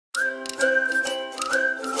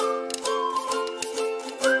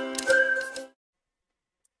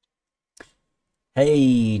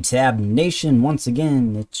Hey, Tab Nation, once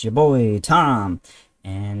again, it's your boy, Tom.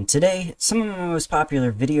 And today, some of my most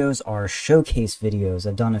popular videos are showcase videos.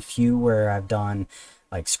 I've done a few where I've done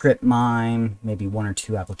like script mime, maybe one or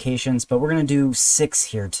two applications, but we're going to do 6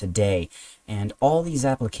 here today. And all these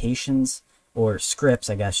applications, or scripts,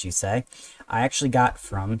 I guess you say, I actually got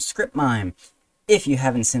from Script Mime. If you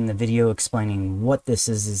haven't seen the video explaining what this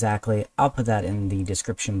is exactly, I'll put that in the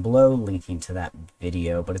description below, linking to that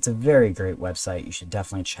video. But it's a very great website. You should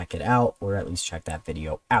definitely check it out, or at least check that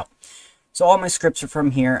video out. So all my scripts are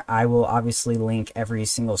from here. I will obviously link every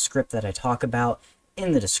single script that I talk about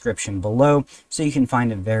in the description below, so you can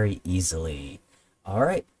find it very easily. All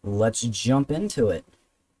right, let's jump into it.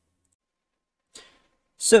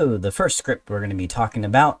 So the first script we're going to be talking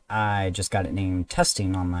about, I just got it named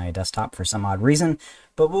testing on my desktop for some odd reason,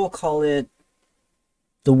 but we'll call it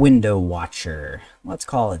the window watcher. Let's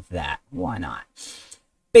call it that. Why not?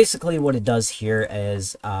 Basically what it does here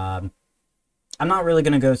is, I'm not really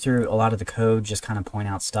going to go through a lot of the code, just kind of point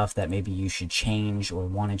out stuff that maybe you should change or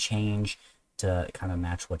want to change to kind of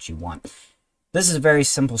match what you want. This is a very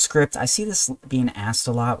simple script. I see this being asked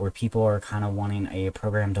a lot where people are kind of wanting a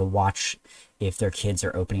program to watch if their kids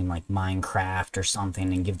are opening like Minecraft or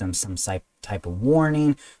something and give them some type of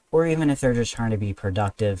warning, or even if they're just trying to be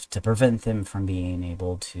productive to prevent them from being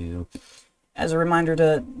able to, as a reminder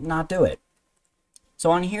to not do it.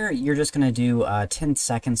 So on here, you're just going to do 10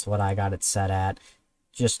 seconds, what I got it set at.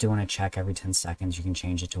 Just doing a check every 10 seconds. You can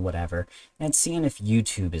change it to whatever. And it's seeing if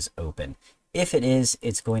YouTube is open. If it is,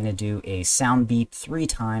 it's going to do a sound beep 3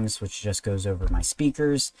 times, which just goes over my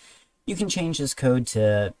speakers. You can change this code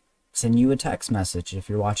to send you a text message if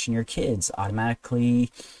you're watching your kids, automatically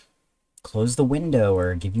close the window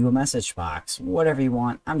or give you a message box, whatever you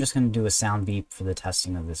want. I'm just going to do a sound beep for the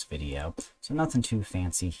testing of this video, so nothing too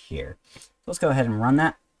fancy here. Let's go ahead and run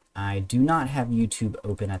that. I do not have YouTube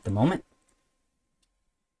open at the moment.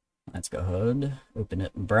 Let's go ahead, open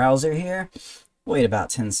it in browser here. Wait about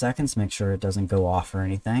 10 seconds, make sure it doesn't go off or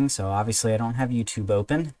anything. So obviously I don't have YouTube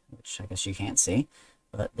open, which I guess you can't see,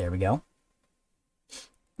 but there we go.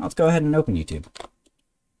 Let's go ahead and open YouTube.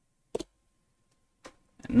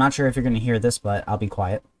 I'm not sure if you're going to hear this, but I'll be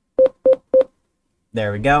quiet.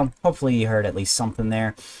 There we go. Hopefully you heard at least something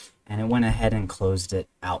there, and it went ahead and closed it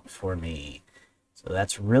out for me. So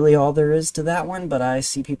that's really all there is to that one, but I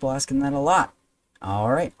see people asking that a lot. All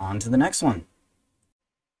right, on to the next one.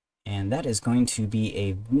 And that is going to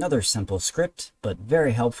be another simple script, but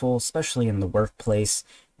very helpful, especially in the workplace.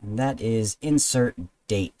 And that is insert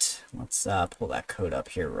date. Let's pull that code up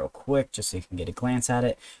here real quick, just so you can get a glance at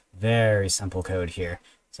it. Very simple code here.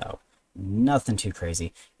 So nothing too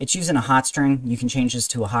crazy. It's using a hot string. You can change this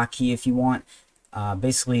to a hotkey if you want.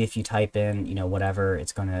 Basically, if you type in, whatever,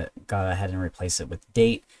 it's going to go ahead and replace it with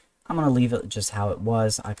date. I'm going to leave it just how it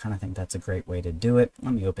was. I kind of think that's a great way to do it.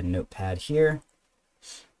 Let me open Notepad here.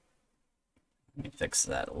 Let me fix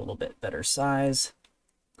that a little bit better size.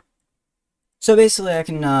 So basically I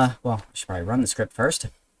can, well, I should probably run the script first.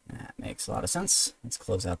 That makes a lot of sense. Let's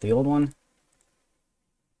close out the old one.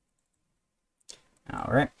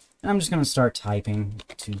 Alright, and I'm just going to start typing.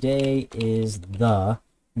 Today is the,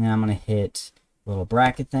 and then I'm going to hit little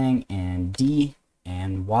bracket thing and D,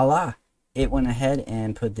 and voila. It went ahead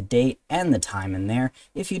and put the date and the time in there.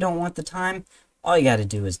 If you don't want the time, all you got to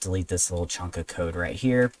do is delete this little chunk of code right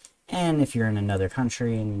here. And if you're in another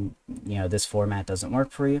country and, this format doesn't work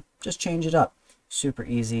for you, just change it up. Super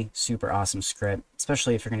easy, super awesome script,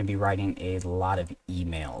 especially if you're going to be writing a lot of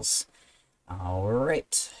emails. All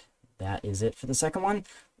right, that is it for the second one.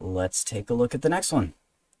 Let's take a look at the next one.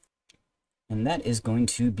 And that is going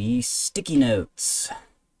to be sticky notes.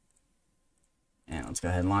 And let's go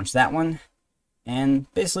ahead and launch that one.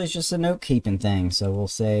 And basically it's just a note keeping thing. So we'll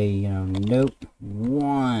say, note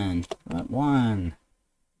 1. What 1?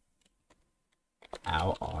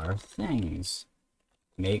 How are things?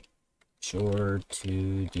 Make sure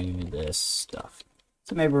to do this stuff.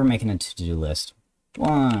 So maybe we're making a to-do list.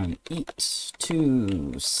 1, eat.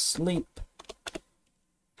 2, sleep.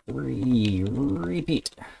 3,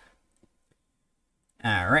 repeat.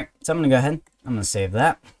 Alright, so I'm going to go ahead. I'm going to save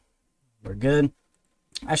that. We're good.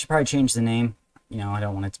 I should probably change the name. I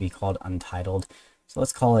don't want it to be called Untitled. So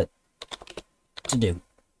let's call it To Do.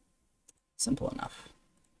 Simple enough.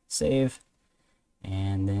 Save.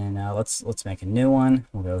 And then let's make a new one.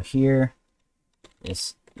 We'll go here.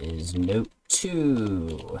 This is note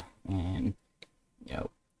 2. And,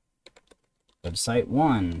 website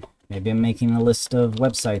 1. Maybe I'm making a list of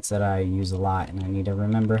websites that I use a lot and I need to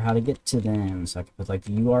remember how to get to them. So I can put like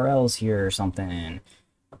the URLs here or something.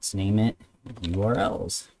 Let's name it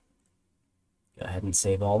URLs. Go ahead and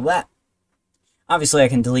save all that. Obviously, I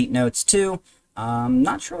can delete notes too.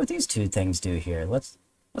 Not sure what these two things do here. Let's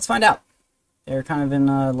find out. They're kind of in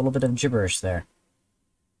a little bit of gibberish there.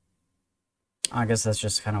 I guess that's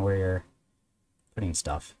just kind of where you're putting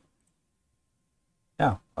stuff.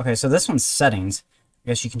 Oh, okay, so this one's settings. I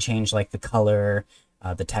guess you can change like the color,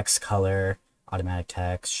 the text color, automatic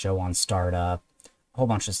text, show on startup, a whole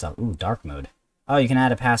bunch of stuff. Ooh, dark mode. Oh, you can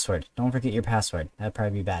add a password. Don't forget your password. That'd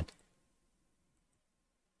probably be bad.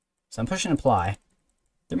 So I'm pushing apply.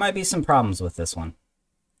 There might be some problems with this one.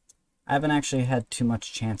 I haven't actually had too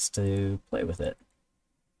much chance to play with it.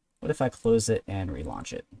 What if I close it and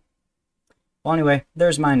relaunch it? Well, anyway,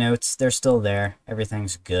 there's my notes. They're still there.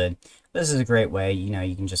 Everything's good. This is a great way, you know,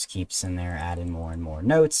 you can just keep sitting there adding more and more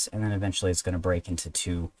notes, and then eventually it's going to break into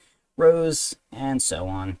 2 rows, and so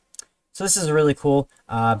on. So this is really cool.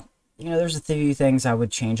 You know, there's a few things I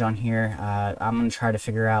would change on here. I'm going to try to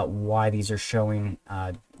figure out why these are showing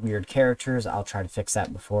weird characters. I'll try to fix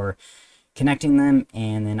that before connecting them,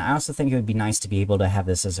 and then I also think it would be nice to be able to have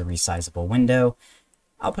this as a resizable window.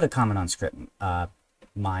 I'll put a comment on script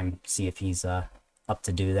mime, see if he's up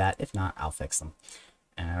to do that. If not, I'll fix them.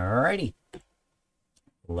 Alrighty.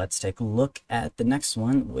 Let's take a look at the next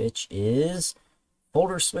one, which is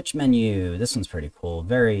folder switch menu. This one's pretty cool.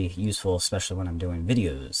 Very useful, especially when I'm doing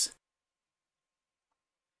videos.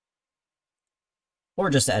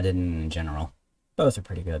 Or just editing in general. Both are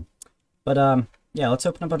pretty good. But, yeah, let's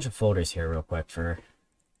open a bunch of folders here real quick for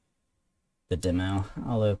the demo.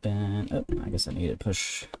 I'll open... Oh, I guess I need to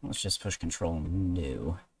push... Let's just push Control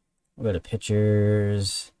New. We'll go to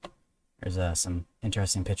Pictures. There's some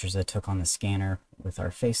interesting pictures I took on the scanner with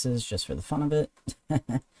our faces, just for the fun of it.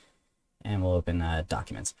 And we'll open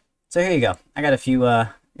Documents. So here you go. I got a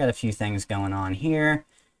few things going on here.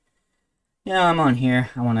 You know, I'm on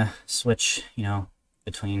here. I want to switch, you know,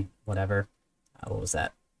 between whatever. What was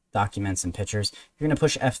that? Documents and pictures. You're going to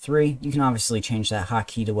push F3. You can obviously change that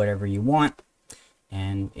hotkey to whatever you want,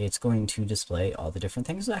 and it's going to display all the different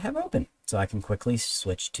things that I have open. So I can quickly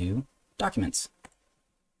switch to Documents.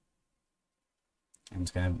 And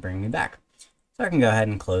it's going to bring me back. So I can go ahead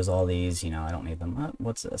and close all these. You know, I don't need them. Oh,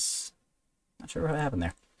 what's this? Not sure what happened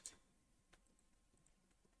there.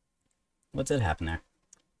 What did happen there?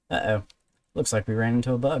 Uh-oh. Looks like we ran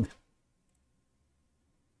into a bug.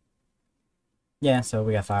 Yeah, so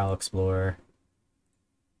we got File Explorer.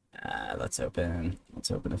 Let's open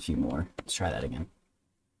a few more. Let's try that again.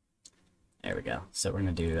 There we go. So we're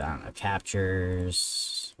gonna do, I don't know,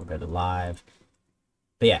 captures. We'll go to live.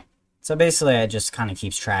 But yeah, so basically it just kind of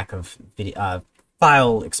keeps track of video,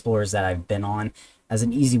 file explorers that I've been on as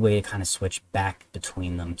an easy way to kind of switch back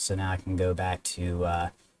between them. So now I can go back to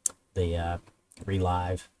the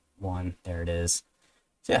relive one. There it is.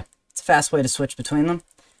 So yeah, it's a fast way to switch between them.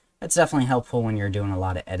 It's definitely helpful when you're doing a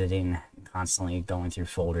lot of editing, constantly going through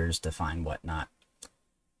folders to find whatnot.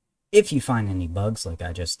 If you find any bugs like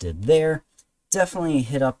I just did there, definitely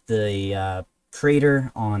hit up the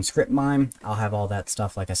creator on ScriptMime. I'll have all that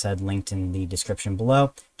stuff, like I said, linked in the description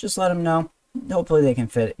below. Just let them know. Hopefully they can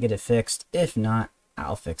get it fixed. If not,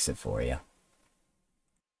 I'll fix it for you.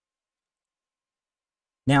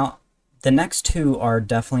 Now, the next two are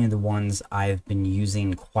definitely the ones I've been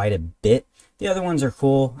using quite a bit. The other ones are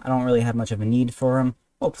cool. I don't really have much of a need for them.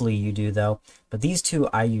 Hopefully you do, though. But these two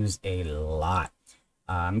I use a lot.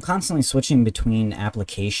 I'm constantly switching between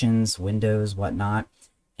applications, windows, whatnot.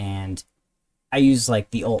 And I use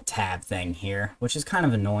like the Alt-Tab thing here, which is kind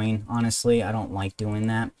of annoying, honestly. I don't like doing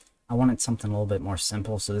that. I wanted something a little bit more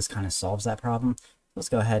simple, so this kind of solves that problem. Let's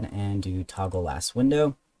go ahead and do Toggle Last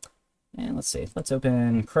Window. And let's see. Let's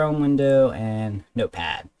open Chrome window and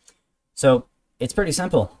Notepad. So it's pretty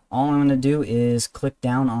simple. All I'm going to do is click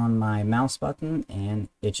down on my mouse button and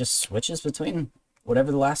it just switches between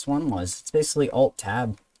whatever the last one was. It's basically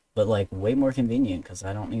Alt-Tab, but like way more convenient because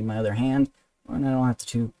I don't need my other hand, and I don't have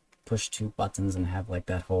to push 2 buttons and have like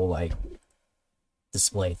that whole like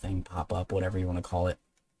display thing pop up, whatever you want to call it.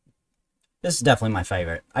 This is definitely my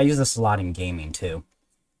favorite. I use this a lot in gaming too.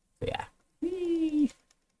 So yeah. Whee!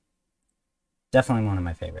 Definitely one of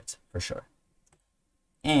my favorites, for sure.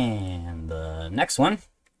 And the next one,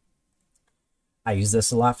 I use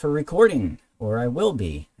this a lot for recording, or I will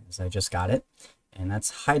be, as I just got it, and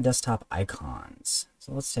that's Hide Desktop Icons.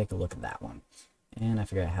 So let's take a look at that one. And I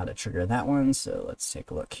figured out how to trigger that one, so let's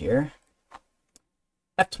take a look here.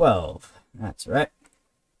 F12, that's right.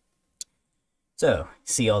 So,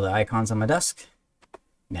 see all the icons on my desk?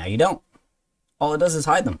 Now you don't. All it does is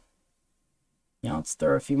hide them. You know, let's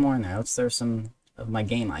throw a few more in there. Let's throw some of my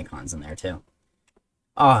game icons in there too.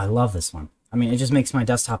 Oh, I love this one. I mean, it just makes my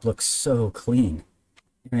desktop look so clean.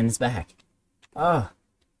 And then it's back. Oh,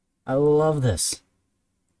 I love this.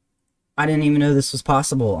 I didn't even know this was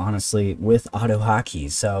possible, honestly, with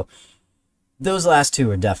AutoHotkey. So those last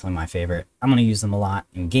two are definitely my favorite. I'm going to use them a lot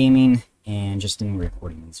in gaming and just in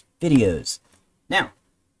recording these videos. Now,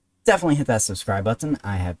 definitely hit that subscribe button.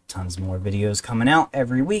 I have tons more videos coming out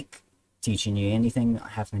every week, teaching you anything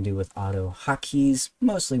having to do with AutoHotkeys,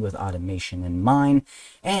 mostly with automation in mind.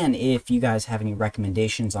 And if you guys have any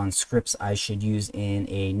recommendations on scripts I should use in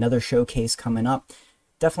another showcase coming up,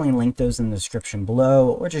 definitely link those in the description below,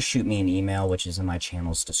 or just shoot me an email, which is in my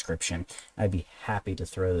channel's description. I'd be happy to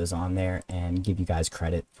throw those on there and give you guys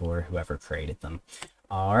credit for whoever created them.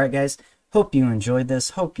 Alright guys, hope you enjoyed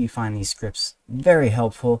this. Hope you find these scripts very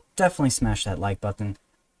helpful. Definitely smash that like button.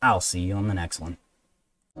 I'll see you on the next one.